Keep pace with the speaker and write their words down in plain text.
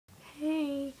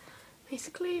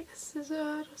Basically, this is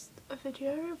just a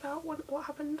video about what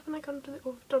happened when I got to the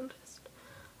orthodontist.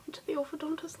 I went to the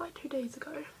orthodontist like 2 days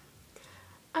ago,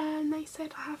 and they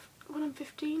said when I'm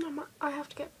 15 I have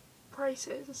to get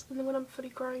braces, and then when I'm fully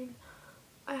grown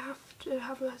I have to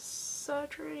have a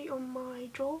surgery on my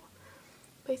jaw.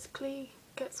 Basically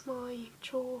gets my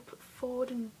jaw put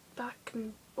forward and back,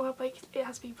 and well, it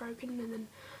has to be broken and then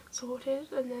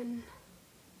sorted, and then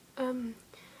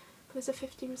there's a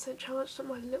 15% chance that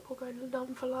my lip will go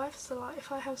numb for life, so like if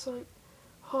I have something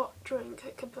hot drink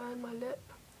it could burn my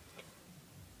lip.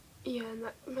 Yeah,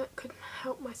 and that could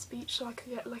help my speech, so I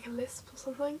could get like a lisp or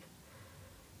something.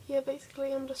 Yeah,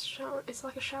 basically I'm just shouting, it's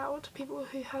like a shout out to people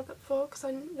who had that before, because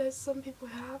there's some people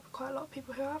who have, quite a lot of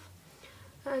people who have,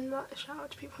 and a shout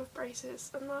out to people who have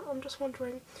braces. And I'm just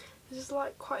wondering, this is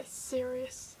like quite a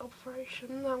serious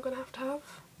operation that I'm going to have,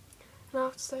 and I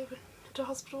have to stay to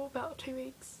hospital about 2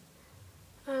 weeks,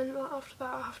 and after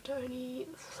that I have to only eat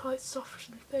like soft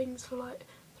things for like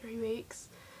 3 weeks.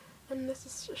 And this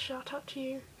is a shout out to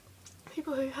you,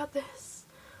 people who had this,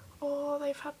 or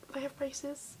they have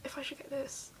braces, if I should get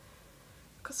this,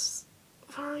 because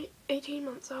for 18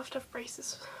 months I have to have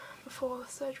braces before the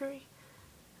surgery,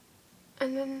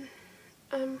 and then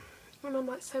when I'm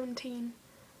like 17,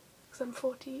 because I'm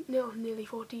 14, no, nearly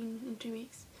 14 in 2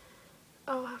 weeks,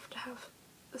 I'll have to have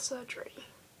the surgery.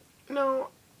 Now,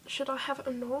 should I have it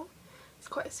or not? It's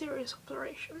quite a serious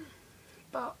operation,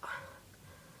 but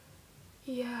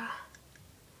yeah.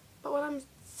 But when I'm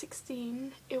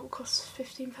 16 it will cost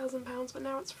 £15,000, but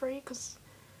now it's free because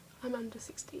I'm under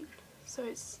 16, so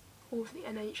it's all for the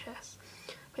NHS.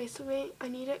 Basically I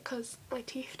need it because my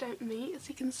teeth don't meet, as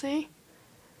you can see.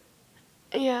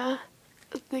 Yeah,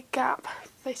 the gap,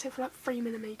 they say for like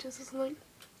 3mm or something.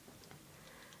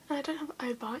 And I don't have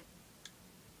an O-bite.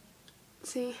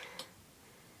 See?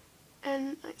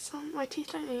 And my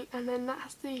teeth don't meet, and then that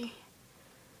has to be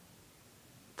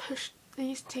pushed,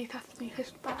 these teeth have to be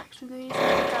pushed back to these.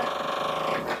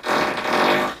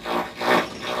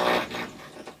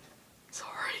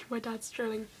 Sorry, my dad's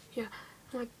drilling. Yeah,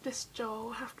 like this jaw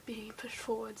will have to be pushed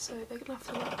forward, so they're gonna have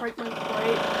to like break my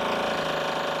brain.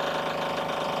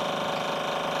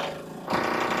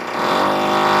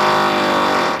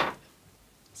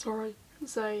 Sorry.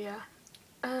 So yeah,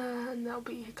 and that'll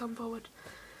be come forward.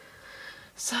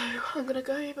 So I'm gonna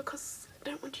go because I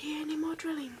don't want to hear any more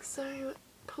drilling. So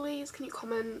please, can you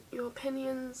comment your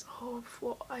opinions of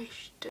what I should do?